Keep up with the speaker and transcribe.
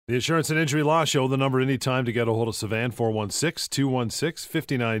The Insurance and Injury Law Show, the number anytime to get a hold of Sivan,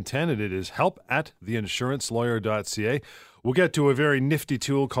 416-216-5910, and it is help@theinsurancelawyer.ca. We'll get to a very nifty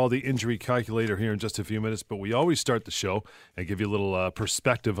tool called the Injury Calculator here in just a few minutes, but we always start the show and give you a little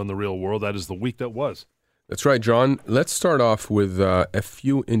perspective on the real world. That is the week that was. That's right, John. Let's start off with a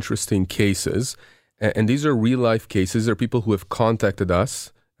few interesting cases, and these are real-life cases. They're people who have contacted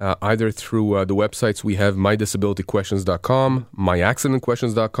us, either through the websites we have, mydisabilityquestions.com,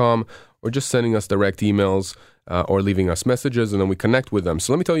 myaccidentquestions.com, or just sending us direct emails or leaving us messages, and then we connect with them.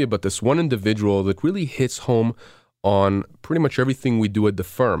 So let me tell you about this one individual that really hits home on pretty much everything we do at the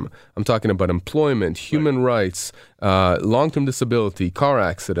firm. I'm talking about employment, human rights, long-term disability, car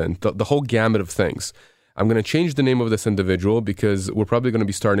accident, the whole gamut of things. I'm going to change the name of this individual because we're probably going to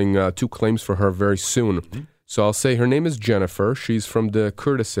be starting 2 claims for her very soon. Mm-hmm. So I'll say her name is Jennifer. She's from the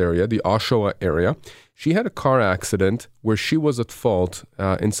Curtis area, the Oshawa area. She had a car accident where she was at fault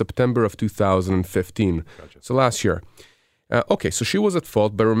in September of 2015. Gotcha. So last year. So she was at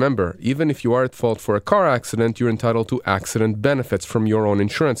fault, but remember, even if you are at fault for a car accident, you're entitled to accident benefits from your own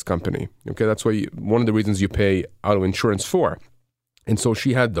insurance company. Okay, that's one of the reasons you pay auto insurance for. And so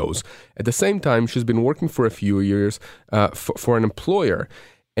she had those. At the same time, she's been working for a few years for an employer.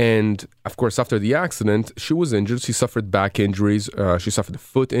 And, of course, after the accident, she was injured. She suffered back injuries. She suffered a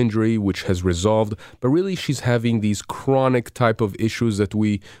foot injury, which has resolved. But really, she's having these chronic type of issues that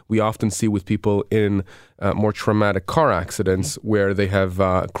we often see with people in more traumatic car accidents where they have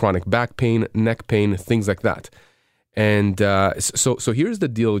chronic back pain, neck pain, things like that. And so here's the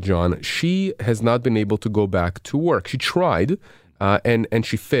deal, John. She has not been able to go back to work. She tried, and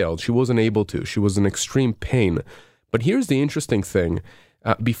she failed. She wasn't able to. She was in extreme pain. But here's the interesting thing.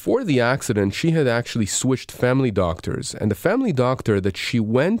 Before the accident, she had actually switched family doctors. And the family doctor that she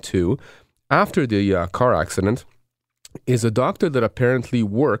went to after the car accident is a doctor that apparently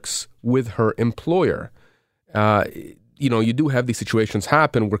works with her employer. You do have these situations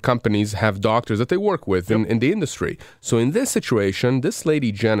happen where companies have doctors that they work with in the industry. So in this situation, this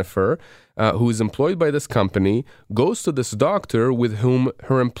lady, Jennifer, who is employed by this company, goes to this doctor with whom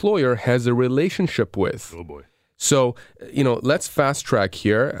her employer has a relationship with. Oh, boy. So, let's fast track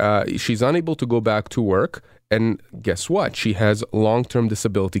here. She's unable to go back to work. And guess what? She has long-term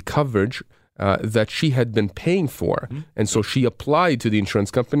disability coverage that she had been paying for. Mm-hmm. And so she applied to the insurance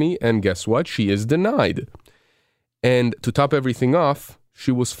company. And guess what? She is denied. And to top everything off,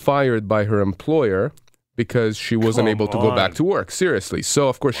 she was fired by her employer because she wasn't able to go back to work. Seriously. So,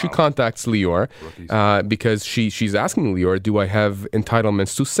 of course, she contacts Lior because she's asking Lior, do I have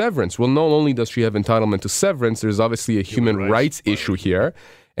entitlements to severance? Well, not only does she have entitlement to severance, there's obviously a human rights issue here.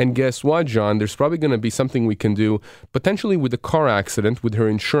 And guess what, John? There's probably going to be something we can do potentially with the car accident with her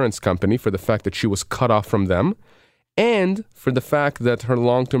insurance company for the fact that she was cut off from them. And for the fact that her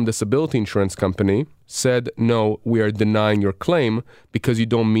long-term disability insurance company said, no, we are denying your claim because you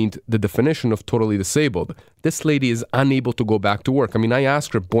don't meet the definition of totally disabled. This lady is unable to go back to work. I mean, I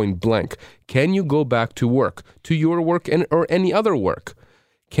asked her point blank, can you go back to work, to your work or any other work?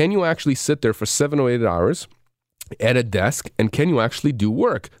 Can you actually sit there for 7 or 8 hours at a desk and can you actually do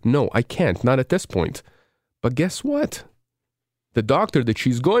work? No, I can't, not at this point. But guess what? The doctor that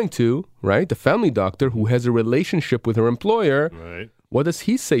she's going to, right, the family doctor who has a relationship with her employer, right. What does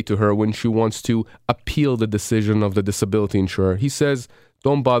he say to her when she wants to appeal the decision of the disability insurer? He says,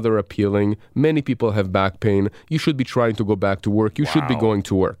 don't bother appealing. Many people have back pain. You should be trying to go back to work. You should be going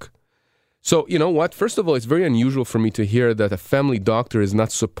to work. So, you know what? First of all, it's very unusual for me to hear that a family doctor is not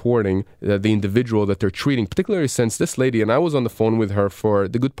supporting the individual that they're treating, particularly since this lady, and I was on the phone with her for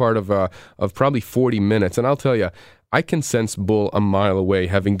the good part of probably 40 minutes, and I'll tell you, I can sense bull a mile away,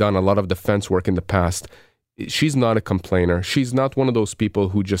 having done a lot of defense work in the past. She's not a complainer. She's not one of those people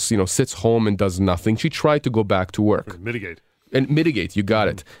who just, sits home and does nothing. She tried to go back to work. Mitigate, you got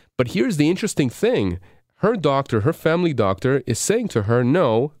it. But here's the interesting thing. Her doctor, her family doctor, is saying to her,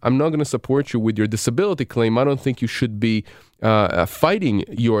 no, I'm not going to support you with your disability claim. I don't think you should be fighting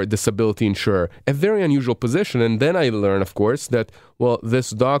your disability insurer. A very unusual position. And then I learn, of course, that, this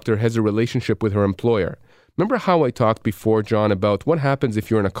doctor has a relationship with her employer. Remember how I talked before, John, about what happens if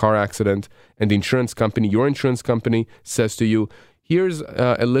you're in a car accident and the insurance company, your insurance company, says to you, here's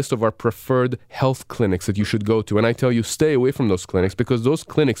a list of our preferred health clinics that you should go to. And I tell you, stay away from those clinics because those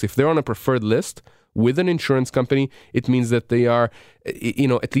clinics, if they're on a preferred list with an insurance company, it means that they are,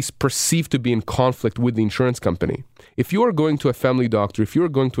 at least perceived to be in conflict with the insurance company. If you are going to a family doctor, if you are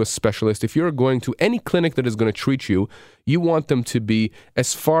going to a specialist, if you are going to any clinic that is going to treat you, you want them to be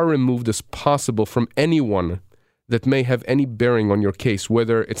as far removed as possible from anyone that may have any bearing on your case,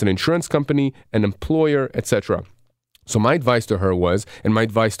 whether it's an insurance company, an employer, etc. So my advice to her was, and my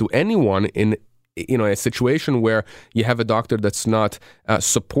advice to anyone in a situation where you have a doctor that's not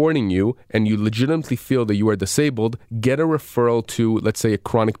supporting you and you legitimately feel that you are disabled, get a referral to, let's say, a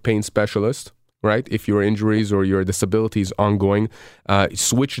chronic pain specialist, right? If your injuries or your disability is ongoing,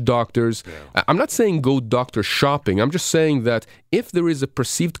 switch doctors. Yeah. I'm not saying go doctor shopping. I'm just saying that if there is a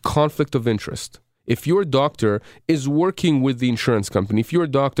perceived conflict of interest, if your doctor is working with the insurance company, if your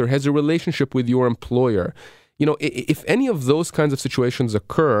doctor has a relationship with your employer, if any of those kinds of situations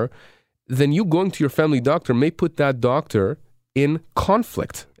occur, then you going to your family doctor may put that doctor in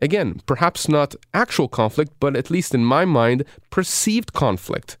conflict. Again, perhaps not actual conflict, but at least in my mind, perceived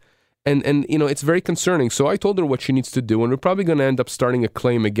conflict. And it's very concerning. So I told her what she needs to do, and we're probably going to end up starting a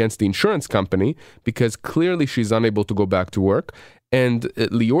claim against the insurance company because clearly she's unable to go back to work. And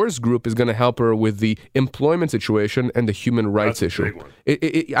Lior's group is going to help her with the employment situation and the human rights issue. That's a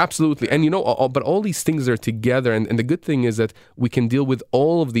big one. Absolutely. And but all these things are together. And the good thing is that we can deal with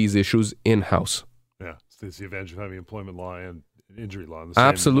all of these issues in-house. Yeah. It's the advantage of having employment law and injury law.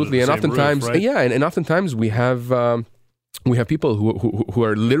 Absolutely. And oftentimes, roof, right? and oftentimes we have people who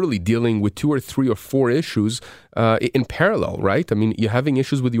are literally dealing with 2 or 3 or 4 issues in parallel, right? I mean, you're having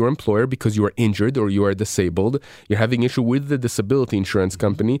issues with your employer because you are injured or you are disabled. You're having issue with the disability insurance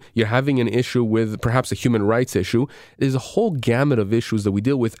company. You're having an issue with perhaps a human rights issue. There's a whole gamut of issues that we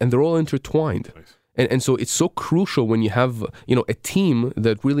deal with, and they're all intertwined. Nice. And so it's so crucial when you have, a team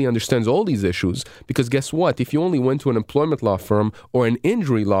that really understands all these issues, because guess what? If you only went to an employment law firm or an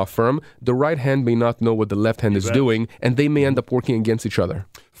injury law firm, the right hand may not know what the left hand is doing, and they may end up working against each other.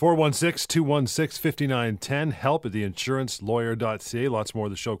 416-216-5910. Help at theinsurancelawyer.ca. Lots more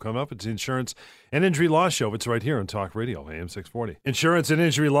of the show coming up. It's the Insurance and Injury Law Show. It's right here on Talk Radio, AM 640. Insurance and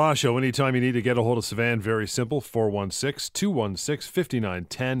Injury Law Show. Anytime you need to get a hold of Sivan, very simple.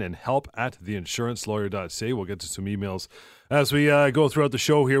 416-216-5910 and help at theinsurancelawyer.ca. We'll get to some emails as we go throughout the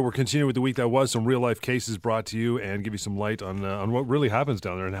show here. We're continuing with the week that was, some real-life cases brought to you and give you some light on what really happens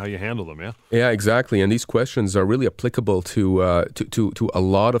down there and how you handle them, yeah? Yeah, exactly. And these questions are really applicable to a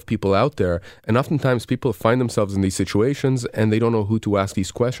lot of people out there. And oftentimes people find themselves in these situations and they don't know who to ask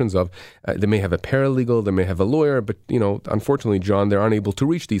these questions of. They may have a paralegal, they may have a lawyer, but, unfortunately, John, they're unable to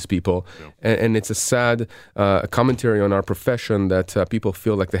reach these people. Yeah. And it's a sad commentary on our profession that people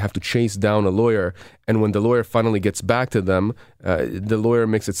feel like they have to chase down a lawyer. And when the lawyer finally gets back to them, the lawyer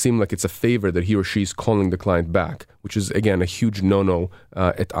makes it seem like it's a favor that he or she is calling the client back, which is, again, a huge no-no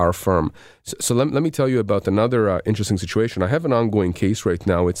at our firm. So let me tell you about another interesting situation. I have an ongoing case right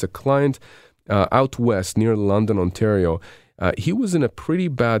now. It's a client out west near London, Ontario. He was in a pretty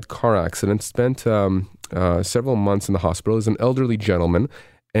bad car accident, spent several months in the hospital. He's an elderly gentleman.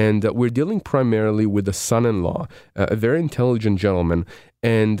 And we're dealing primarily with the son-in-law, a very intelligent gentleman.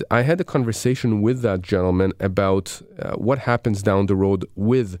 And I had a conversation with that gentleman about what happens down the road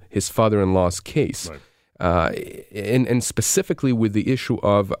with his father-in-law's case. Right. And specifically with the issue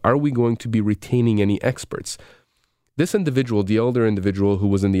of, are we going to be retaining any experts? This individual, the elder individual who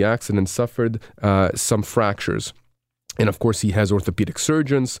was in the accident, suffered some fractures. And of course, he has orthopedic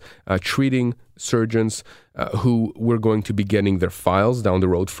surgeons, treating surgeons who we're going to be getting their files down the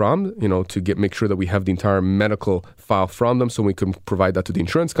road from, to make sure that we have the entire medical file from them so we can provide that to the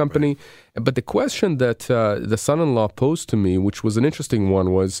insurance company. Right. But the question that the son-in-law posed to me, which was an interesting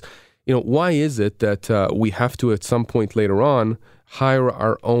one, was, why is it that we have to, at some point later on, hire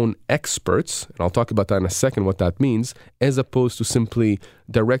our own experts, and I'll talk about that in a second, what that means, as opposed to simply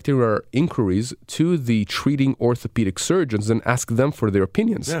directing our inquiries to the treating orthopedic surgeons and ask them for their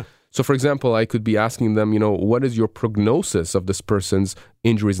opinions. Yeah. So, for example, I could be asking them, what is your prognosis of this person's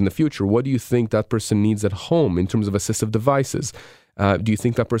injuries in the future? What do you think that person needs at home in terms of assistive devices? Do you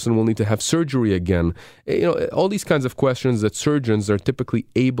think that person will need to have surgery again? All these kinds of questions that surgeons are typically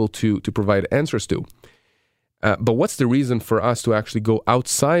able to provide answers to. But what's the reason for us to actually go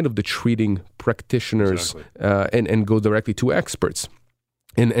outside of the treating practitioners and go directly to experts?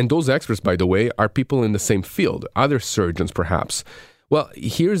 And those experts, by the way, are people in the same field, other surgeons perhaps. Well,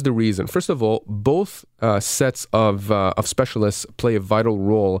 here's the reason. First of all, both sets of specialists play a vital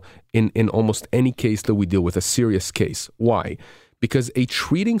role in almost any case that we deal with, a serious case. Why? Because a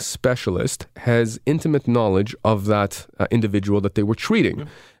treating specialist has intimate knowledge of that individual that they were treating.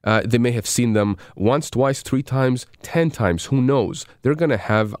 They may have seen them once, twice, 3 times, 10 times. Who knows? They're going to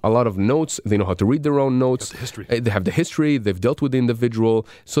have a lot of notes. They know how to read their own notes. They have the history. They've dealt with the individual,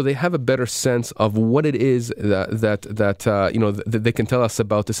 so they have a better sense of what it is that they can tell us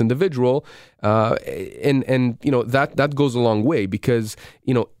about this individual. That goes a long way because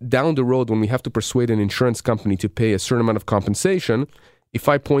down the road when we have to persuade an insurance company to pay a certain amount of compensation, If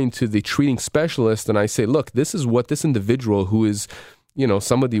I point to the treating specialist and I say, look, this is what this individual who is,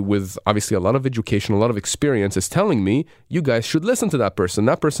 somebody with obviously a lot of education, a lot of experience is telling me, you guys should listen to that person.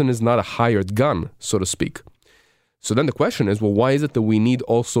 That person is not a hired gun, so to speak. So then the question is, well, why is it that we need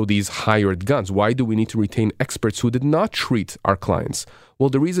also these hired guns? Why do we need to retain experts who did not treat our clients? Well,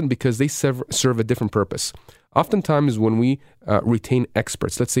 the reason because they serve a different purpose. Oftentimes when we retain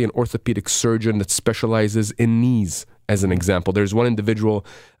experts, let's say an orthopedic surgeon that specializes in knees, as an example. There's one individual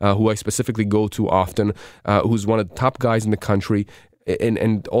who I specifically go to often, who's one of the top guys in the country,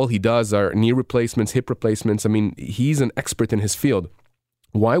 and all he does are knee replacements, hip replacements. I mean, he's an expert in his field.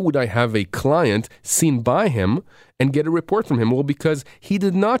 Why would I have a client seen by him and get a report from him? Well, because he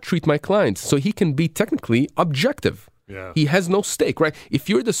did not treat my client, so he can be technically objective. Yeah. He has no stake, right? If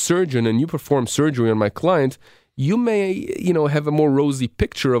you're the surgeon and you perform surgery on my client, you may, have a more rosy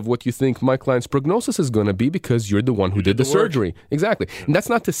picture of what you think my client's prognosis is going to be because you're the one who did the surgery. Exactly. Yeah. And that's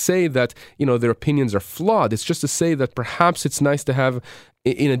not to say that, their opinions are flawed. It's just to say that perhaps it's nice to have,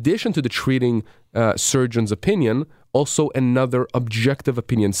 in addition to the treating surgeon's opinion, also another objective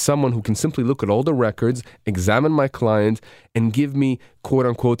opinion, someone who can simply look at all the records, examine my client, and give me, quote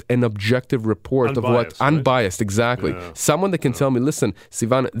unquote, an objective report of what unbiased, exactly. Yeah. Someone that can tell me, listen,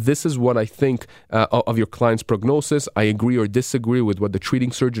 Sivan, this is what I think of your client's prognosis. I agree or disagree with what the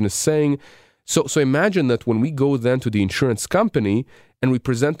treating surgeon is saying. So imagine that when we go then to the insurance company and we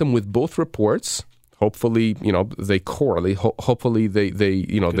present them with both reports, hopefully, they correlate. Hopefully, they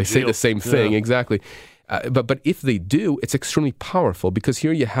say the same thing. Yeah. Exactly. But if they do, it's extremely powerful because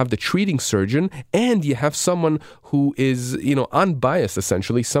here you have the treating surgeon and you have someone who is, unbiased,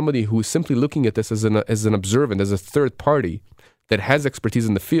 essentially, somebody who is simply looking at this as an observant, as a third party that has expertise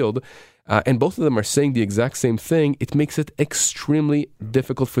in the field. And both of them are saying the exact same thing. It makes it extremely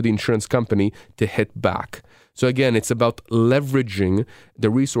difficult for the insurance company to hit back. So again, it's about leveraging the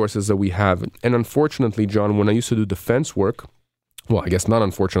resources that we have. And unfortunately, John, when I used to do defense work, well, I guess not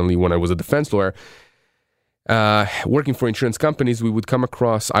unfortunately, when I was a defense lawyer, working for insurance companies, I would come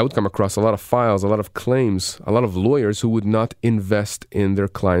across a lot of files, a lot of claims, a lot of lawyers who would not invest in their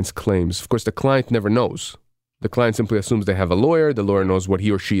client's claims. Of course, the client never knows. The client simply assumes they have a lawyer. The lawyer knows what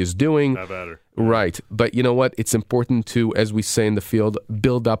he or she is doing. Not better. Right. But you know what? It's important to, as we say in the field,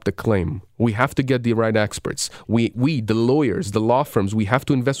 build up the claim. We have to get the right experts. We, the lawyers, the law firms, we have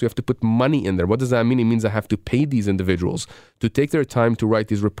to invest. We have to put money in there. What does that mean? It means I have to pay these individuals to take their time to write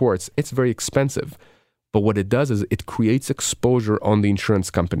these reports. It's very expensive. But what it does is it creates exposure on the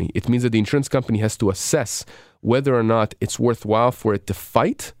insurance company. It means that the insurance company has to assess whether or not it's worthwhile for it to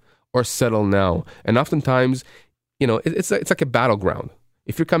fight or settle now. And oftentimes, it's like a battleground.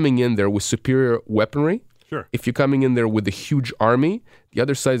 If you're coming in there with superior weaponry, sure. If you're coming in there with a huge army, the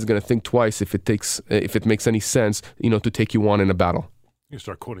other side is going to think twice if it makes any sense, to take you on in a battle. You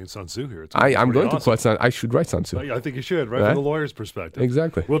start quoting Sun Tzu here. I'm going to quote Sun Tzu. I should write Sun Tzu. I think you should, right? From the lawyer's perspective.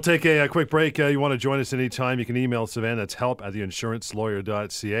 Exactly. We'll take a quick break. You want to join us anytime, you can email Sivan. That's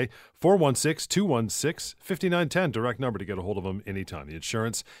help@theinsurancelawyer.ca. 416-216-5910. Direct number to get a hold of them anytime. The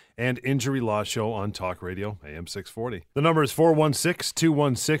Insurance and Injury Law Show on Talk Radio, AM 640. The number is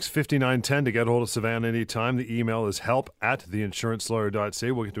 416-216-5910 to get a hold of Sivan anytime. The email is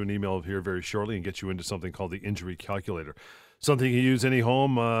help@theinsurancelawyer.ca. We'll get to an email here very shortly and get you into something called the Injury Calculator. Something you use any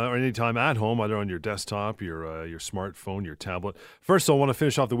home or anytime at home, either on your desktop, your smartphone, your tablet. First, I want to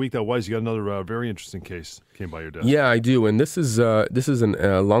finish off the week that was. You got another very interesting case came by your desk. Yeah, I do, and this is a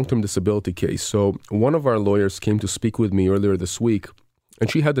long-term disability case. So one of our lawyers came to speak with me earlier this week, and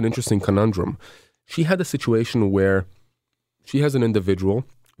she had an interesting conundrum. She had a situation where she has an individual,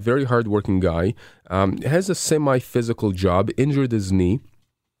 very hardworking guy, has a semi-physical job, injured his knee,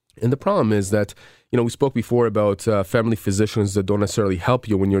 and the problem is that we spoke before about family physicians that don't necessarily help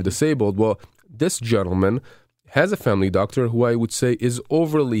you when you're disabled. Well, this gentleman has a family doctor who I would say is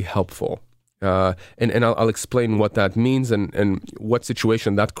overly helpful. And I'll explain what that means and what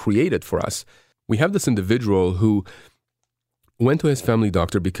situation that created for us. We have this individual who went to his family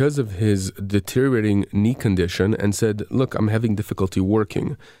doctor because of his deteriorating knee condition and said, look, I'm having difficulty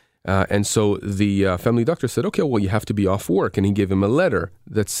working. And so the family doctor said, okay, well, you have to be off work. And he gave him a letter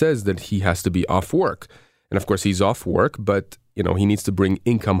that says that he has to be off work. And of course, he's off work, but, he needs to bring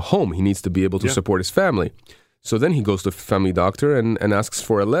income home. He needs to be able to support his family. So then he goes to the family doctor and asks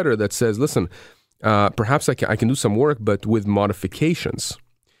for a letter that says, listen, perhaps I can do some work, but with modifications.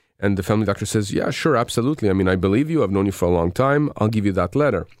 And the family doctor says, yeah, sure, absolutely. I mean, I believe you. I've known you for a long time. I'll give you that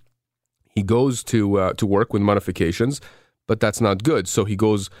letter. He goes to work with modifications, but that's not good. So he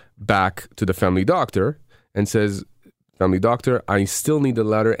goes back to the family doctor and says, family doctor, I still need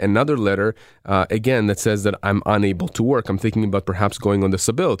another letter, again, that says that I'm unable to work. I'm thinking about perhaps going on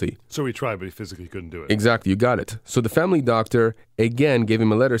disability. So he tried, but he physically couldn't do it. Exactly, you got it. So the family doctor, again, gave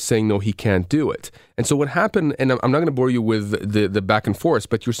him a letter saying, no, he can't do it. And so what happened, and I'm not going to bore you with the back and forth,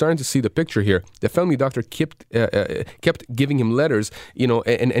 but you're starting to see the picture here. The family doctor kept giving him letters,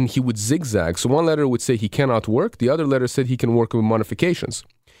 and he would zigzag. So one letter would say he cannot work. The other letter said he can work with modifications.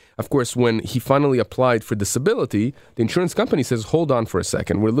 Of course, when he finally applied for disability, the insurance company says, hold on for a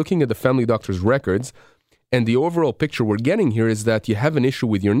second. We're looking at the family doctor's records, and the overall picture we're getting here is that you have an issue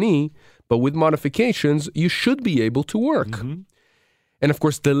with your knee, but with modifications, you should be able to work. Mm-hmm. And of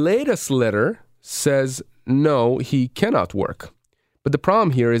course, the latest letter says, no, he cannot work. But the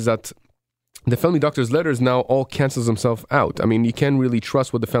problem here is that the family doctor's letters now all cancels himself out. I mean, you can't really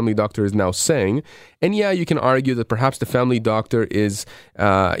trust what the family doctor is now saying. And yeah, you can argue that perhaps the family doctor is,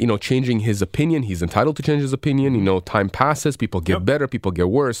 changing his opinion. He's entitled to change his opinion. Time passes, people get better, people get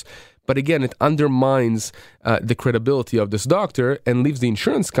worse. But again, it undermines the credibility of this doctor and leaves the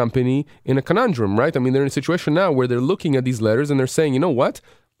insurance company in a conundrum, right? I mean, they're in a situation now where they're looking at these letters and they're saying, you know what?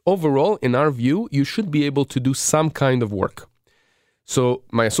 Overall, in our view, you should be able to do some kind of work. So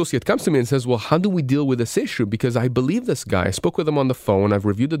my associate comes to me and says, well, how do we deal with this issue? Because I believe this guy. I spoke with him on the phone. I've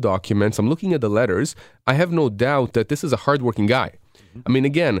reviewed the documents. I'm looking at the letters. I have no doubt that this is a hardworking guy. Mm-hmm. I mean,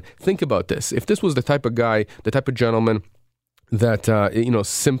 again, think about this. If this was the type of guy, the type of gentleman that,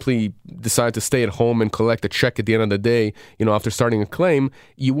 simply decided to stay at home and collect a check at the end of the day, after starting a claim,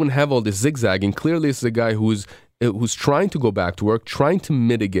 you wouldn't have all this zigzagging. Clearly, this is a guy who's trying to go back to work, trying to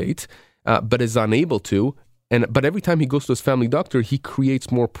mitigate, but is unable to. But every time he goes to his family doctor, he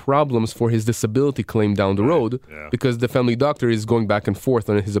creates more problems for his disability claim down the road because the family doctor is going back and forth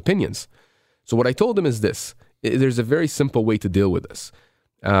on his opinions. So what I told him is this. There's a very simple way to deal with this.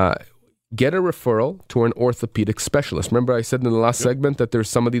 Get a referral to an orthopedic specialist. Remember I said in the last segment that there's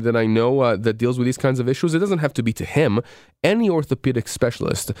somebody that I know that deals with these kinds of issues? It doesn't have to be to him. Any orthopedic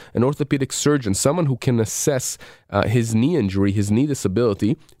specialist, an orthopedic surgeon, someone who can assess his knee injury, his knee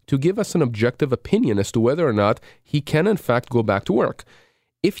disability, to give us an objective opinion as to whether or not he can in fact go back to work.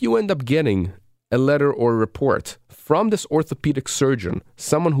 If you end up getting a letter or a report from this orthopedic surgeon,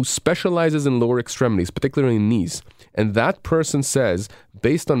 someone who specializes in lower extremities, particularly in knees, and that person says,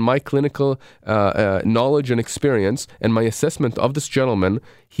 based on my clinical knowledge and experience and my assessment of this gentleman,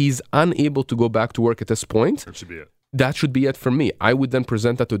 he's unable to go back to work at this point. That should be it. That should be it for me. I would then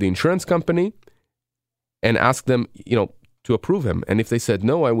present that to the insurance company and ask them, to approve him. And if they said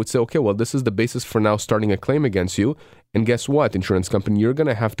no, I would say, okay, well, this is the basis for now starting a claim against you. And guess what, insurance company? You're going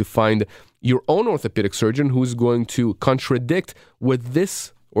to have to find your own orthopedic surgeon who's going to contradict what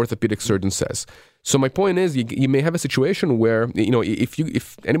this orthopedic surgeon says. So my point is, you may have a situation where,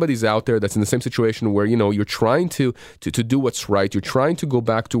 if anybody's out there that's in the same situation where, you're trying to do what's right, you're trying to go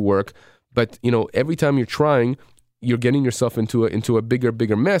back to work, but, every time you're trying, you're getting yourself into a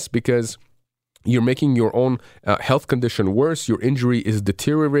bigger mess because you're making your own health condition worse. Your injury is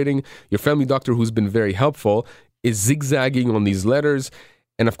deteriorating. Your family doctor, who's been very helpful, is zigzagging on these letters.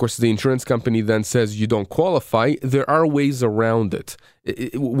 And of course, the insurance company then says you don't qualify. There are ways around it.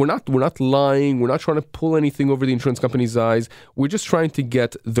 We're not lying. We're not trying to pull anything over the insurance company's eyes. We're just trying to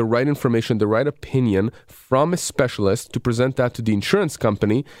get the right information, the right opinion from a specialist to present that to the insurance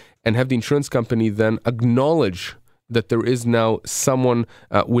company and have the insurance company then acknowledge that there is now someone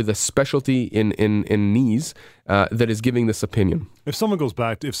with a specialty in knees that is giving this opinion. If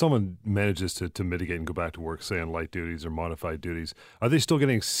someone manages to mitigate and go back to work, say on light duties or modified duties, are they still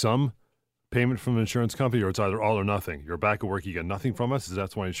getting some payment from the insurance company, or it's either all or nothing? You're back at work, you get nothing from us. Is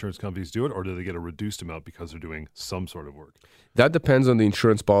that why insurance companies do it, or do they get a reduced amount because they're doing some sort of work? That depends on the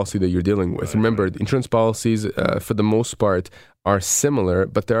insurance policy that you're dealing with. Remember, the insurance policies, for the most part, are similar,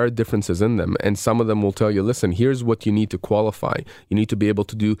 but there are differences in them. And some of them will tell you, listen, here's what you need to qualify. You need to be able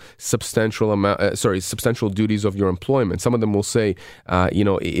to do substantial duties of your employment. Some of them will say,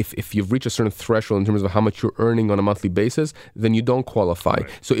 if you've reached a certain threshold in terms of how much you're earning on a monthly basis, then you don't qualify. Right.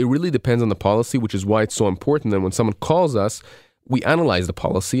 So it really depends on the policy, which is why it's so important that when someone calls us, we analyze the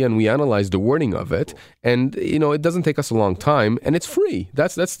policy and we analyze the wording of it, and it doesn't take us a long time, and it's free.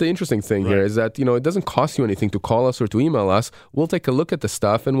 That's the interesting thing here, is that it doesn't cost you anything to call us or to email us. We'll take a look at the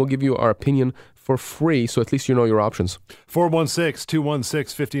stuff and we'll give you our opinion for free, so at least you know your options.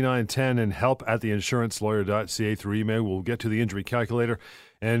 416-216-5910 and help@theinsurancelawyer.ca through email. We'll get to the injury calculator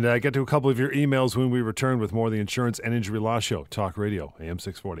and get to a couple of your emails when we return with more of the Insurance and Injury Law Show. Talk Radio, AM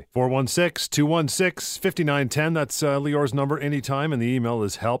 640. 416-216-5910. That's Lior's number anytime, and the email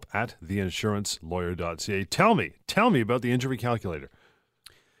is help@theinsurancelawyer.ca. Tell me about the injury calculator.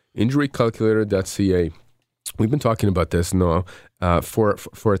 Injurycalculator.ca. We've been talking about this, Noah,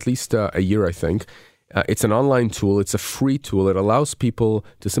 for at least a year, I think. It's an online tool. It's a free tool. It allows people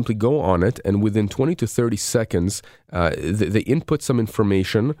to simply go on it, and within 20 to 30 seconds, they input some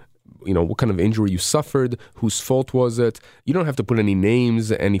information. What kind of injury you suffered, whose fault was it. You don't have to put any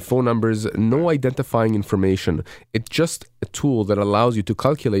names, any phone numbers, no identifying information. It's just a tool that allows you to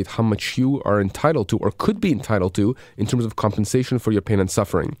calculate how much you are entitled to or could be entitled to in terms of compensation for your pain and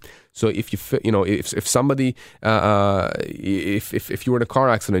suffering. So if if somebody, if you were in a car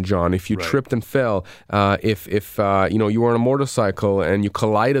accident, John, if you tripped and fell, if you were on a motorcycle and you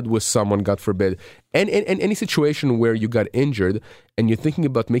collided with someone, God forbid, and any situation where you got injured and you're thinking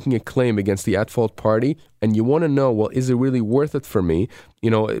about making a claim against the at-fault party and you want to know, well, is it really worth it for me?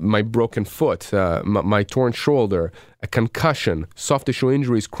 My broken foot, my torn shoulder, a concussion, soft tissue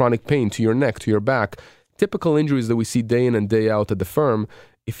injuries, chronic pain to your neck, to your back, typical injuries that we see day in and day out at the firm.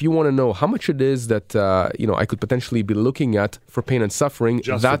 If you want to know how much it is that I could potentially be looking at for pain and suffering,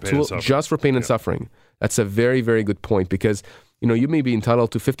 just for pain and suffering, that's a very, very good point, because you may be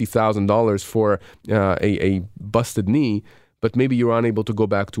entitled to $50,000 for a busted knee, but maybe you're unable to go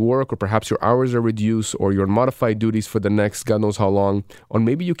back to work, or perhaps your hours are reduced, or you're on modified duties for the next God knows how long, or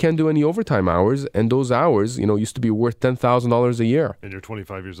maybe you can't do any overtime hours, and those hours, used to be worth $10,000 a year. And you're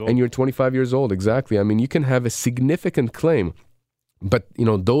 25 years old. Exactly. I mean, you can have a significant claim. But,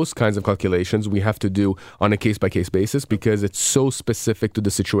 those kinds of calculations we have to do on a case-by-case basis because it's so specific to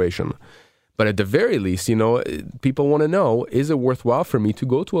the situation. But at the very least, people want to know, is it worthwhile for me to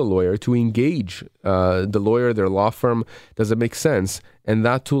go to a lawyer, to engage the lawyer, their law firm? Does it make sense? And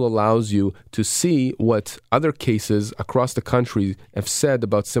that tool allows you to see what other cases across the country have said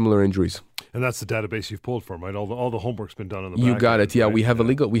about similar injuries. And that's the database you've pulled from, right? All the homework's been done on the back. You got it. Yeah, right? We had a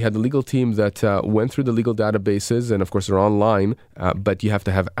legal team that went through the legal databases, and of course they're online, but you have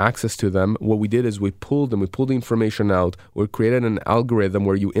to have access to them. What we did is we pulled the information out. We created an algorithm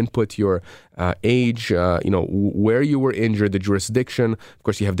where you input your age, where you were injured, the jurisdiction. Of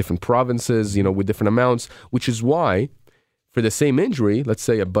course, you have different provinces, with different amounts, which is why for the same injury, let's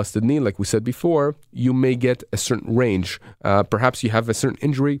say a busted knee, like we said before, you may get a certain range. Perhaps you have a certain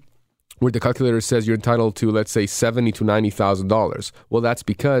injury where the calculator says you're entitled to, let's say, $70,000 to $90,000. Well, that's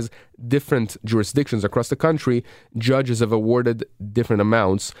because different jurisdictions across the country, judges have awarded different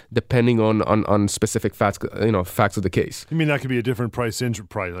amounts depending on specific facts of the case. You mean that could be a different price injury?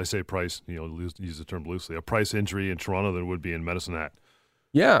 I say price, use the term loosely. A price injury in Toronto than would be in Medicine Hat.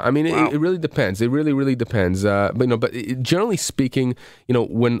 Yeah, I mean, wow. It really depends. It really, really depends. But generally speaking,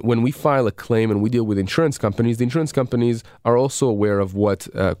 when we file a claim and we deal with insurance companies, the insurance companies are also aware of what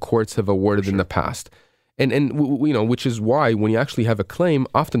courts have awarded in the past. And which is why when you actually have a claim,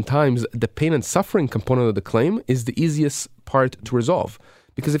 oftentimes the pain and suffering component of the claim is the easiest part to resolve.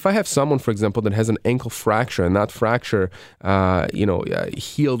 Because if I have someone, for example, that has an ankle fracture and that fracture,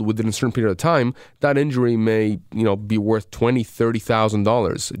 healed within a certain period of time, that injury may, be worth $20,000,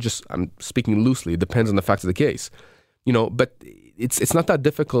 $30,000. Just, I'm speaking loosely. It depends on the facts of the case. But it's not that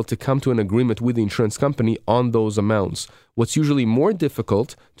difficult to come to an agreement with the insurance company on those amounts. What's usually more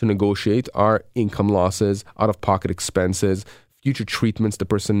difficult to negotiate are income losses, out-of-pocket expenses, future treatments the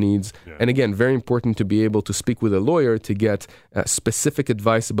person needs. Yeah. And again, very important to be able to speak with a lawyer to get specific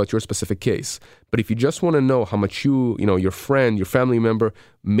advice about your specific case. But if you just want to know how much your friend, your family member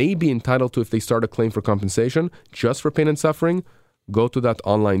may be entitled to if they start a claim for compensation just for pain and suffering, go to that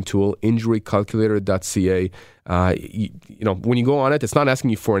online tool, injurycalculator.ca. When you go on it, it's not asking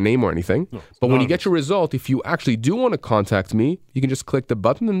you for a name or anything. No, but when you get your result, if you actually do want to contact me, you can just click the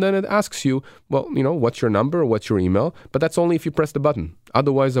button and then it asks you, what's your number, what's your email? But that's only if you press the button.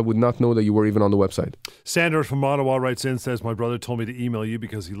 Otherwise, I would not know that you were even on the website. Sandra from Ottawa writes in, says, my brother told me to email you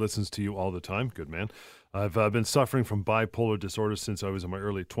because he listens to you all the time. Good man. I've been suffering from bipolar disorder since I was in my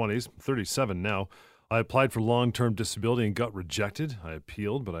early 20s. I'm 37 now. I applied for long-term disability and got rejected. I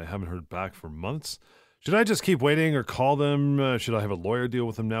appealed, but I haven't heard back for months. Should I just keep waiting or call them? Should I have a lawyer deal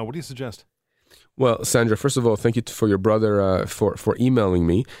with them now? What do you suggest? Well, Sandra, first of all, thank you for your brother for emailing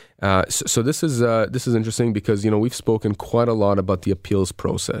me. So this is interesting because we've spoken quite a lot about the appeals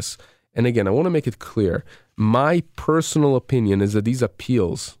process. And again, I want to make it clear. My personal opinion is that these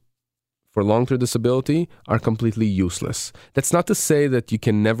appeals for long-term disability are completely useless. That's not to say that you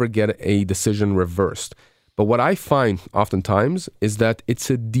can never get a decision reversed. But what I find oftentimes is that it's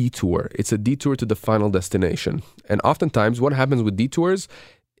a detour. It's a detour to the final destination. And oftentimes what happens with detours,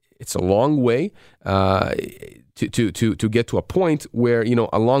 it's a long way to get to a point where,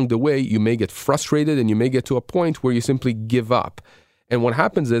 along the way you may get frustrated and you may get to a point where you simply give up. And what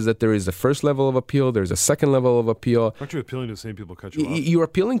happens is that there is a first level of appeal, there's a second level of appeal. Aren't you appealing to the same people who cut you off? You're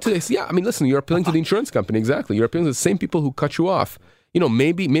appealing to this. Yeah, I mean, listen, you're appealing to the insurance company. Exactly. You're appealing to the same people who cut you off.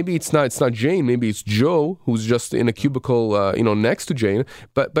 Maybe it's not Jane. Maybe it's Joe who's just in a cubicle, next to Jane.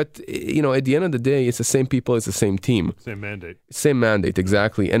 But at the end of the day, it's the same people. It's the same team. Same mandate. Same mandate,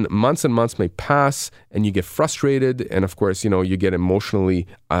 exactly. And months may pass, and you get frustrated, and of course, you get emotionally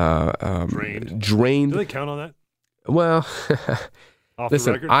drained. Do they count on that? Well.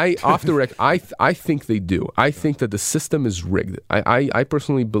 Listen, off the record, I think they do. I think that the system is rigged. I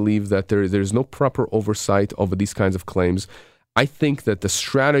personally believe that there's no proper oversight over these kinds of claims. I think that the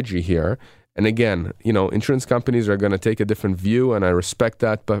strategy here, and again, insurance companies are going to take a different view, and I respect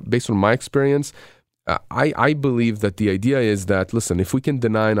that. But based on my experience, I believe that the idea is that, listen, if we can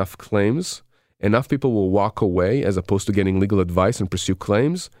deny enough claims, enough people will walk away as opposed to getting legal advice and pursue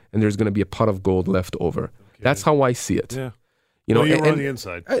claims, and there's going to be a pot of gold left over. Okay. That's how I see it. Yeah. You were on the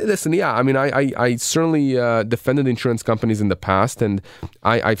inside. Listen, yeah, I mean, I certainly defended insurance companies in the past, and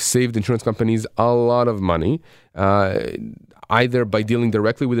I've saved insurance companies a lot of money, either by dealing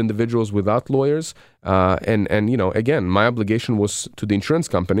directly with individuals without lawyers, and again, my obligation was to the insurance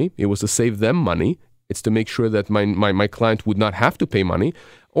company. It was to save them money. It's to make sure that my client would not have to pay money.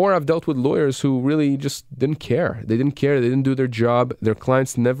 Or I've dealt with lawyers who really just didn't care. They didn't care. They didn't do their job. Their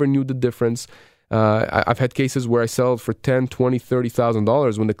clients never knew the difference. I've had cases where I settled for $10,000, $20,000,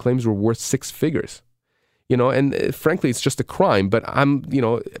 $30,000 when the claims were worth six figures. And frankly, it's just a crime. But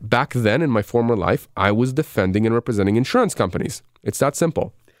back then in my former life, I was defending and representing insurance companies. It's that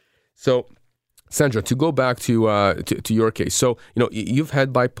simple. So, Sandra, to go back to your case. So, you've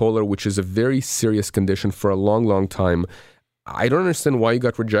had bipolar, which is a very serious condition for a long, long time. I don't understand why you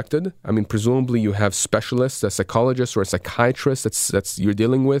got rejected. I mean, presumably you have specialists, a psychologist or a psychiatrist that's you're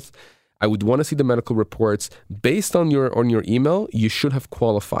dealing with. I would want to see the medical reports. Based on your email, you should have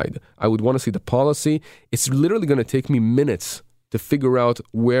qualified. I would want to see the policy. It's literally going to take me minutes to figure out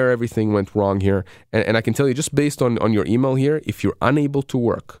where everything went wrong here. And I can tell you, just based on your email here, if you're unable to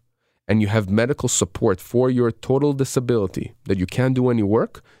work and you have medical support for your total disability, that you can't do any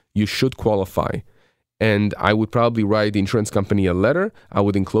work, you should qualify. And I would probably write the insurance company a letter. I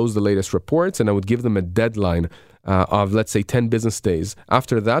would enclose the latest reports, and I would give them a deadline of, let's say, 10 business days.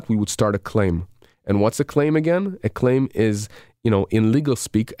 After that, we would start a claim. And what's a claim again? A claim is, in legal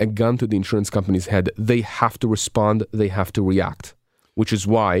speak, a gun to the insurance company's head. They have to respond. They have to react, which is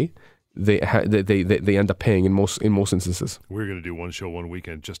why they end up paying in most instances. We're going to do one show one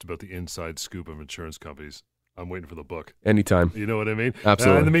weekend just about the inside scoop of insurance companies. I'm waiting for the book. Anytime. You know what I mean?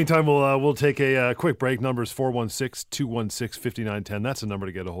 Absolutely. In the meantime, we'll take a quick break. Number is 416-216-5910. That's the number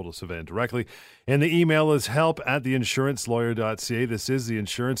to get a hold of Sivan directly. And the email is help@theinsurancelawyer.ca. This is the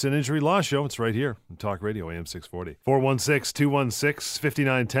Insurance and Injury Law Show. It's right here on Talk Radio, AM 640.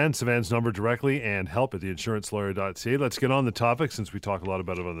 416-216-5910. Sivan's number directly, and help@theinsurancelawyer.ca. Let's get on the topic, since we talk a lot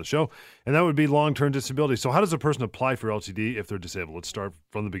about it on the show. And that would be long-term disability. So how does a person apply for LTD if they're disabled? Let's start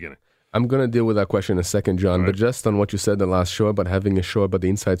from the beginning. I'm going to deal with that question in a second, John, but just on what you said in the last show about having a show about the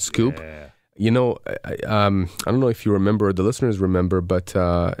inside scoop, I don't know if you remember, the listeners remember, but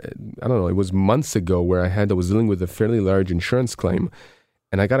I don't know, it was months ago where I was dealing with a fairly large insurance claim,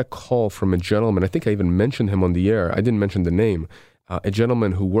 and I got a call from a gentleman. I think I even mentioned him on the air. I didn't mention the name. A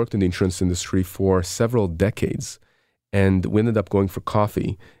gentleman who worked in the insurance industry for several decades. And we ended up going for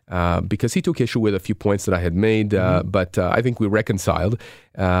coffee because he took issue with a few points that I had made, but I think we reconciled,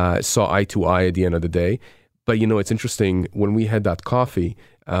 saw eye to eye at the end of the day. But, it's interesting, when we had that coffee,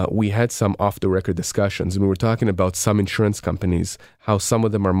 we had some off-the-record discussions, and we were talking about some insurance companies, how some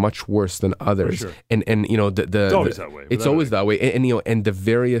of them are much worse than others. Sure. And it's always that way. It's always that way. And the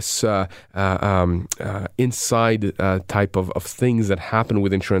various inside type of things that happen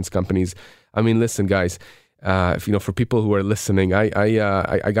with insurance companies. I mean, listen, guys, for people who are listening,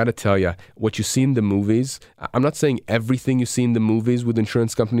 I got to tell you, what you see in the movies, I'm not saying everything you see in the movies with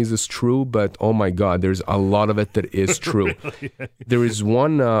insurance companies is true, but oh my God, there's a lot of it that is true. Really? There is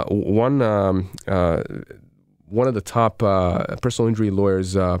one of the top personal injury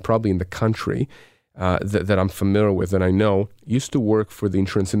lawyers probably in the country that I'm familiar with and I know, used to work for the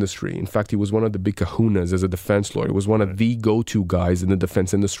insurance industry. In fact, he was one of the big kahunas as a defense lawyer. He was one of the go-to guys in the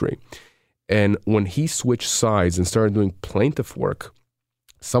defense industry. And when he switched sides and started doing plaintiff work,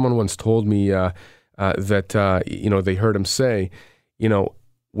 someone once told me that they heard him say,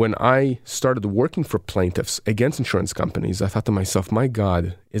 when I started working for plaintiffs against insurance companies, I thought to myself, my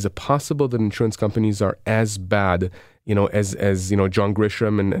God, is it possible that insurance companies are as bad, as John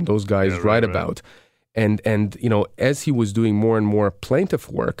Grisham and those guys write about? And as he was doing more and more plaintiff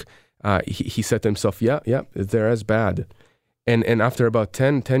work, he said to himself, yeah, they're as bad. And after about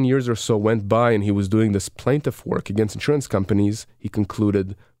 10 years or so went by and he was doing this plaintiff work against insurance companies, he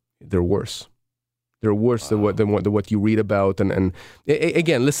concluded they're worse. They're worse than what you read about. And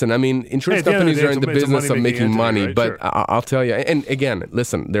again, listen, I mean, insurance companies are in the business of making money. Right? But sure. I'll tell you, and again,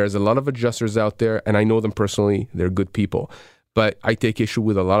 listen, there's a lot of adjusters out there, and I know them personally. They're good people. But I take issue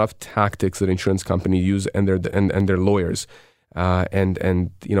with a lot of tactics that insurance companies use and their lawyers.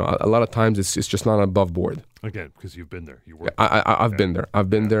 And you know, a lot of times it's just not above board. Again, because you've been there, you work. I've been there. I've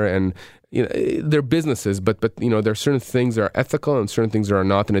been there, and you know, they're businesses, but you know, there are certain things that are ethical and certain things that are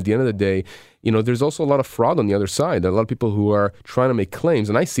not. And at the end of the day, you know, there's also a lot of fraud on the other side. There are a lot of people who are trying to make claims,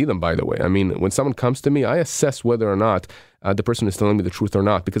 and I see them, by the way. I mean, when someone comes to me, I assess whether or not the person is telling me the truth or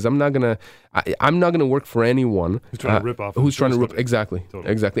not, because I'm not gonna work for anyone who's trying to rip off. Exactly,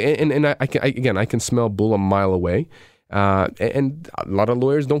 totally. Exactly. And I can smell bull a mile away. And a lot of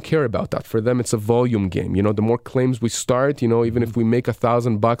lawyers don't care about that. For them, it's a volume game. You know, the more claims we start, you know, even if we make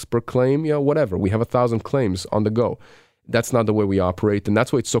 $1,000 per claim, you know, whatever, we have 1,000 claims on the go. That's not the way we operate. And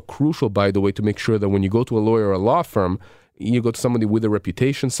that's why it's so crucial, by the way, to make sure that when you go to a lawyer or a law firm, you go to somebody with a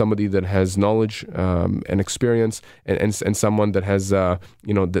reputation, somebody that has knowledge and experience, and someone that has,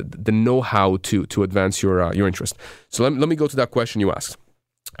 you know, the know-how to advance your interest. So let me go to that question you asked.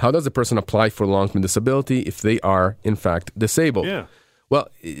 How does a person apply for long-term disability if they are, in fact, disabled? Yeah. Well,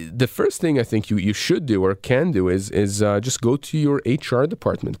 the first thing I think you should do or can do is just go to your HR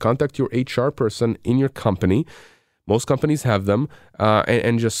department, contact your HR person in your company. Most companies have them,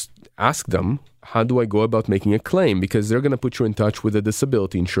 and just ask them, how do I go about making a claim? Because they're going to put you in touch with a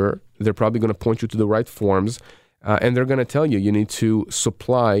disability insurer. They're probably going to point you to the right forms, and they're going to tell you need to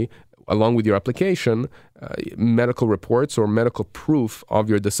supply, along with your application, medical reports or medical proof of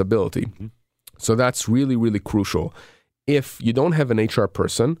your disability. Mm-hmm. So that's really, really crucial. If you don't have an HR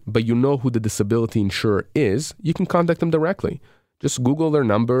person, but you know who the disability insurer is, you can contact them directly. Just Google their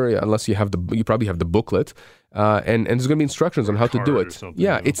number, unless you probably have the booklet, and there's going to be instructions on how to do it.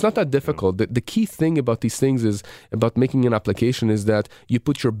 Yeah, it's not that difficult. The key thing about these things is, about making an application, is that you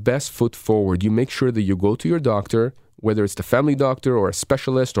put your best foot forward. You make sure that you go to your doctor, whether it's the family doctor or a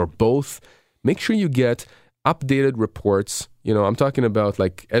specialist or both. Make sure you get updated reports. You know, I'm talking about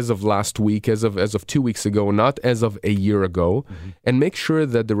like as of last week, as of 2 weeks ago, not as of a year ago. Mm-hmm. And make sure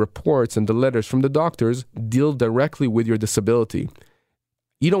that the reports and the letters from the doctors deal directly with your disability.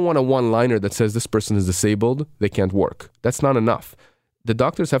 You don't want a one-liner that says this person is disabled, they can't work. That's not enough. The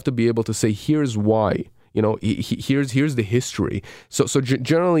doctors have to be able to say, here's why. You know, here's the history. So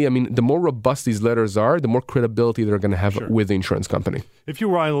generally, I mean, the more robust these letters are, the more credibility they're going to have with the insurance company. If you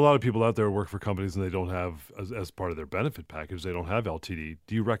rely on a lot of people out there who work for companies and they don't have, as part of their benefit package, they don't have LTD,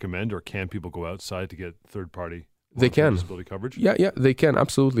 do you recommend, or can people go outside to get third-party They can. disability coverage? Yeah, they can,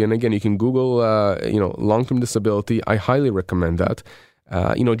 absolutely. And again, you can Google, long-term disability. I highly recommend that.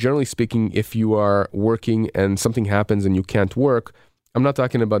 Generally speaking, if you are working and something happens and you can't work, I'm not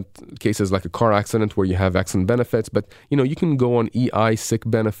talking about cases like a car accident where you have accident benefits, but you can go on EI sick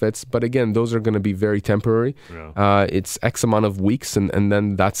benefits. But again, those are going to be very temporary. Yeah. It's X amount of weeks, and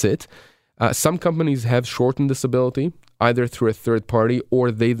then that's it. Some companies have shortened disability, either through a third party or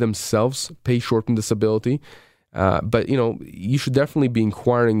they themselves pay shortened disability. But you should definitely be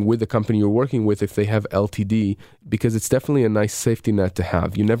inquiring with the company you're working with if they have LTD, because it's definitely a nice safety net to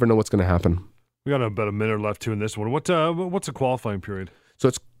have. You never know what's going to happen. We got about a minute left too in this one. What's a qualifying period? So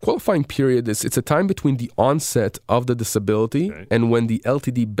it's qualifying period. It's a time between the onset of the disability and when the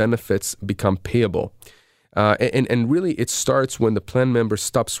LTD benefits become payable. And really it starts when the plan member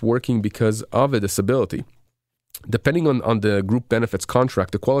stops working because of a disability. Depending on the group benefits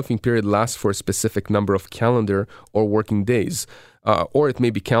contract, the qualifying period lasts for a specific number of calendar or working days, or it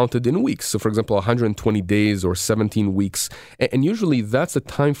may be counted in weeks. So, for example, 120 days or 17 weeks. And usually that's a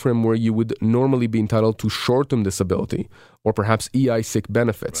time frame where you would normally be entitled to short-term disability or perhaps EI sick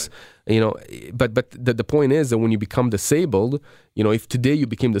benefits. Right. But the point is that when you become disabled, if today you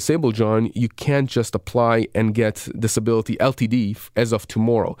became disabled, John, you can't just apply and get disability LTD as of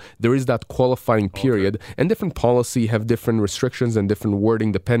tomorrow. There is that qualifying period, and different policy have different restrictions and different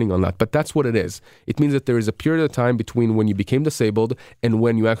wording depending on that. But that's what it is. It means that there is a period of time between when you became disabled and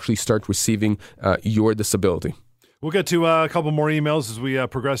when you actually start receiving your disability. We'll get to a couple more emails as we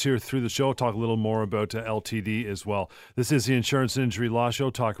progress here through the show, talk a little more about LTD as well. This is the Insurance and Injury Law Show,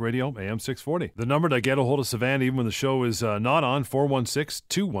 Talk Radio, AM 640. The number to get a hold of Savannah, even when the show is not on,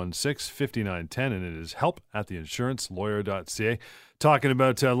 416-216-5910, and it is help@theinsurancelawyer.ca. Talking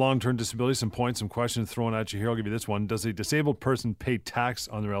about long-term disability, some points, some questions thrown at you here. I'll give you this one. Does a disabled person pay tax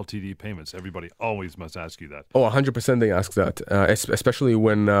on their LTD payments? Everybody always must ask you that. Oh, 100% they ask that, especially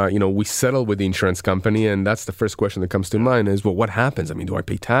when, we settle with the insurance company, and that's the first question that comes to mind is, well, what happens? I mean, do I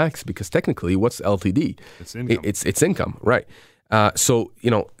pay tax? Because technically, what's LTD? It's income. It's income, right. So,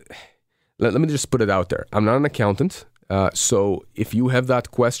 let me just put it out there. I'm not an accountant, so if you have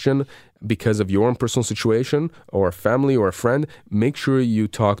that question because of your own personal situation or a family or a friend, make sure you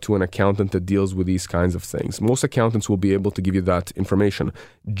talk to an accountant that deals with these kinds of things. Most accountants will be able to give you that information.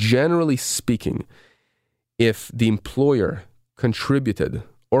 Generally speaking, if the employer contributed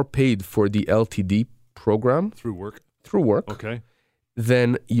or paid for the LTD program Through work, okay,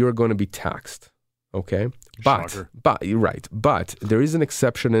 then you're going to be taxed. Okay, Shocker. but you're right. But there is an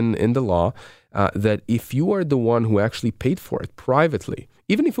exception in the law that if you are the one who actually paid for it privately,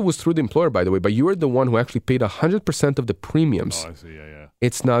 even if it was through the employer, by the way, but you are the one who actually paid 100% of the premiums, I see, yeah.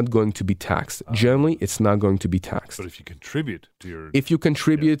 it's not going to be taxed. Generally, it's not going to be taxed. But if you contribute to your... If you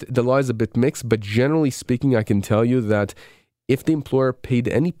contribute, the law is a bit mixed, but generally speaking, I can tell you that if the employer paid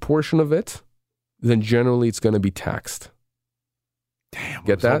any portion of it, then generally it's going to be taxed. Damn,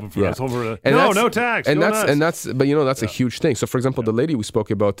 Get that? No tax. That's a huge thing. So, for example, the lady we spoke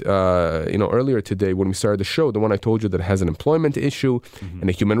about, earlier today when we started the show, the one I told you that has an employment issue and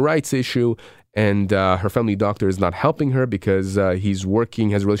a human rights issue, and her family doctor is not helping her because he's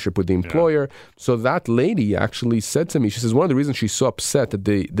working, has a relationship with the employer. Yeah. So that lady actually said to me, she says one of the reasons she's so upset at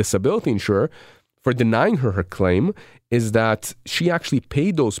the disability insurer for denying her claim is that she actually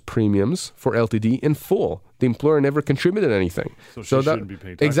paid those premiums for LTD in full. The employer never contributed anything. So she shouldn't be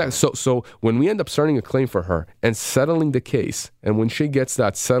paying tax. Exactly. So when we end up starting a claim for her and settling the case, and when she gets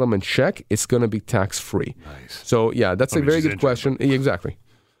that settlement check, it's going to be tax-free. Nice. So, yeah, that's a very good question. Exactly.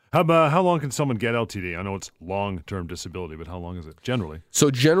 How long can someone get LTD? I know it's long-term disability, but how long is it generally?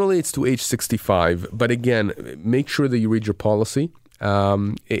 So generally it's to age 65. But again, make sure that you read your policy.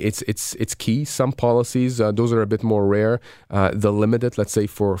 It's key. Some policies, those are a bit more rare. They'll limit it, let's say,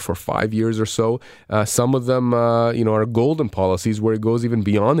 for 5 years or so. Some of them, are golden policies where it goes even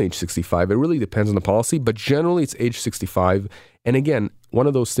beyond age 65. It really depends on the policy, but generally it's age 65. And again, one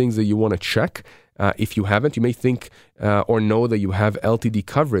of those things that you want to check, if you haven't, you may think or know that you have LTD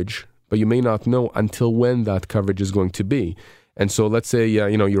coverage, but you may not know until when that coverage is going to be. And so let's say,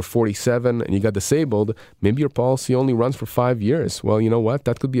 you're 47 and you got disabled, maybe your policy only runs for 5 years. Well, you know what?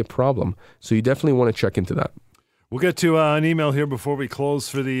 That could be a problem. So you definitely want to check into that. We'll get to an email here before we close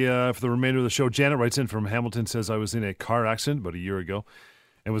for the remainder of the show. Janet writes in from Hamilton, says, I was in a car accident about a year ago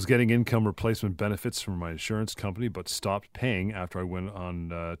and was getting income replacement benefits from my insurance company, but stopped paying after I went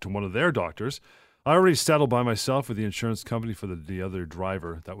on to one of their doctors. I already settled by myself with the insurance company for the other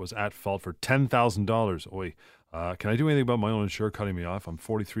driver that was at fault for $10,000. Oi. Can I do anything about my own insurer cutting me off? I'm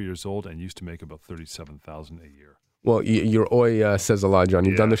 43 years old and used to make about $37,000 a year. Well, your oi says a lot, John.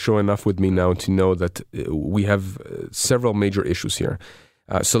 You've done the show enough with me now to know that we have several major issues here.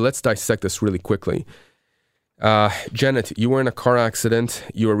 So let's dissect this really quickly. Janet, you were in a car accident.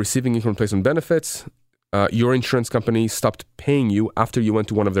 You were receiving income replacement benefits. Your insurance company stopped paying you after you went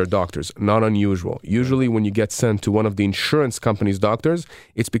to one of their doctors. Not unusual. Usually when you get sent to one of the insurance company's doctors,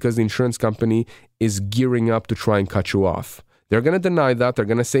 it's because the insurance company is gearing up to try and cut you off. They're going to deny that. They're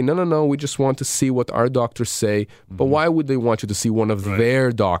going to say, no, we just want to see what our doctors say. But why would they want you to see one of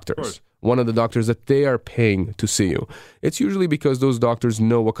their doctors? One of the doctors that they are paying to see you. It's usually because those doctors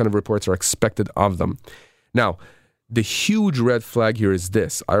know what kind of reports are expected of them. Now, the huge red flag here is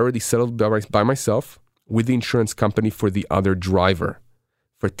this. I already settled by myself with the insurance company for the other driver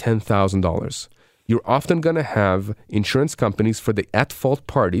for $10,000. You're often going to have insurance companies for the at-fault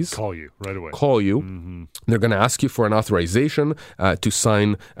parties call you right away. Mm-hmm. They're going to ask you for an authorization to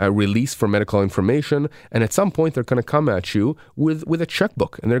sign a release for medical information, and at some point they're going to come at you with a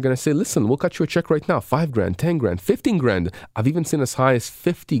checkbook, and they're going to say, listen, we'll cut you a check right now, $5,000, $10,000, $15,000. I've even seen as high as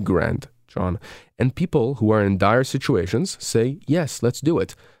 $50,000, John. And people who are in dire situations say, yes, let's do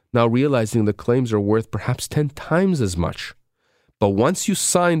it. Now realizing the claims are worth perhaps 10 times as much. But once you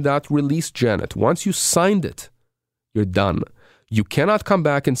sign that release, Janet, once you signed it, you're done. You cannot come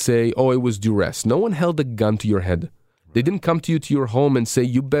back and say, oh, it was duress. No one held a gun to your head. They didn't come to you to your home and say,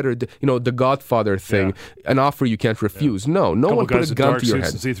 you better, the Godfather thing, an offer you can't refuse. Yeah. No one put a gun to your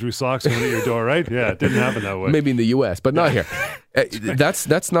head. And see-through socks coming at your door, right? Yeah, it didn't happen that way. Maybe in the U.S., but not here.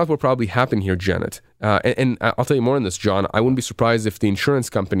 That's not what probably happened here, Janet. And I'll tell you more on this, John. I wouldn't be surprised if the insurance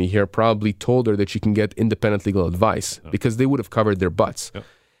company here probably told her that she can get independent legal advice because they would have covered their butts.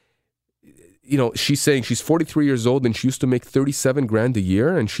 She's saying she's 43 years old and she used to make $37,000 a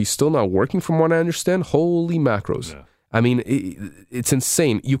year and she's still not working from what I understand. Holy macros. Yeah. I mean, it's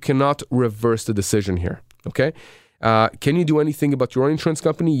insane. You cannot reverse the decision here, okay? Can you do anything about your own insurance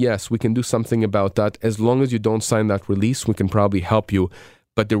company? Yes, we can do something about that. As long as you don't sign that release, we can probably help you.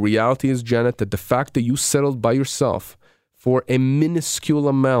 But the reality is, Janet, that the fact that you settled by yourself for a minuscule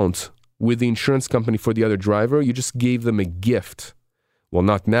amount with the insurance company for the other driver, you just gave them a gift. Well,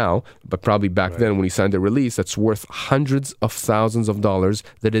 not now, but probably back then when you signed the release, that's worth hundreds of thousands of dollars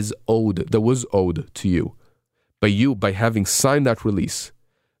that was owed to you. But you, by having signed that release,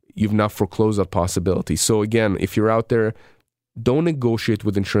 you've now foreclosed that possibility. So again, if you're out there, don't negotiate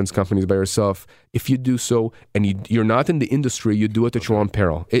with insurance companies by yourself. If you do so, and you're not in the industry, you do it at your own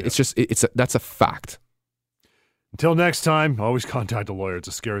peril. That's a fact. Until next time, always contact a lawyer. It's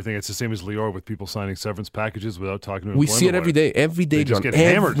a scary thing. It's the same as Lior with people signing severance packages without talking to an We see it every day, they John. Just get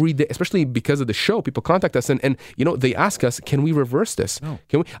hammered. Every day, especially because of the show. People contact us and they ask us, can we reverse this? No.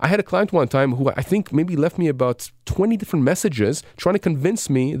 Can we? I had a client one time who I think maybe left me about 20 different messages trying to convince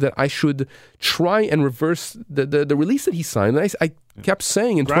me that I should try and reverse the release that he signed. And I kept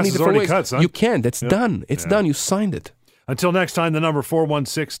saying in 20 different ways, cut, son. You can't. It's done. It's done. You signed it. Until next time, the number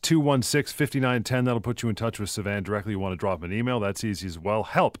 416-216-5910. That'll put you in touch with Sivan directly. You want to drop an email. That's easy as well.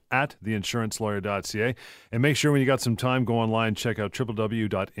 help@theinsurancelawyer.ca. And make sure when you got some time, go online, check out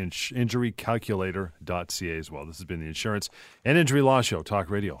www.injurycalculator.ca as well. This has been the Insurance and Injury Law Show, Talk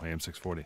Radio, AM 640.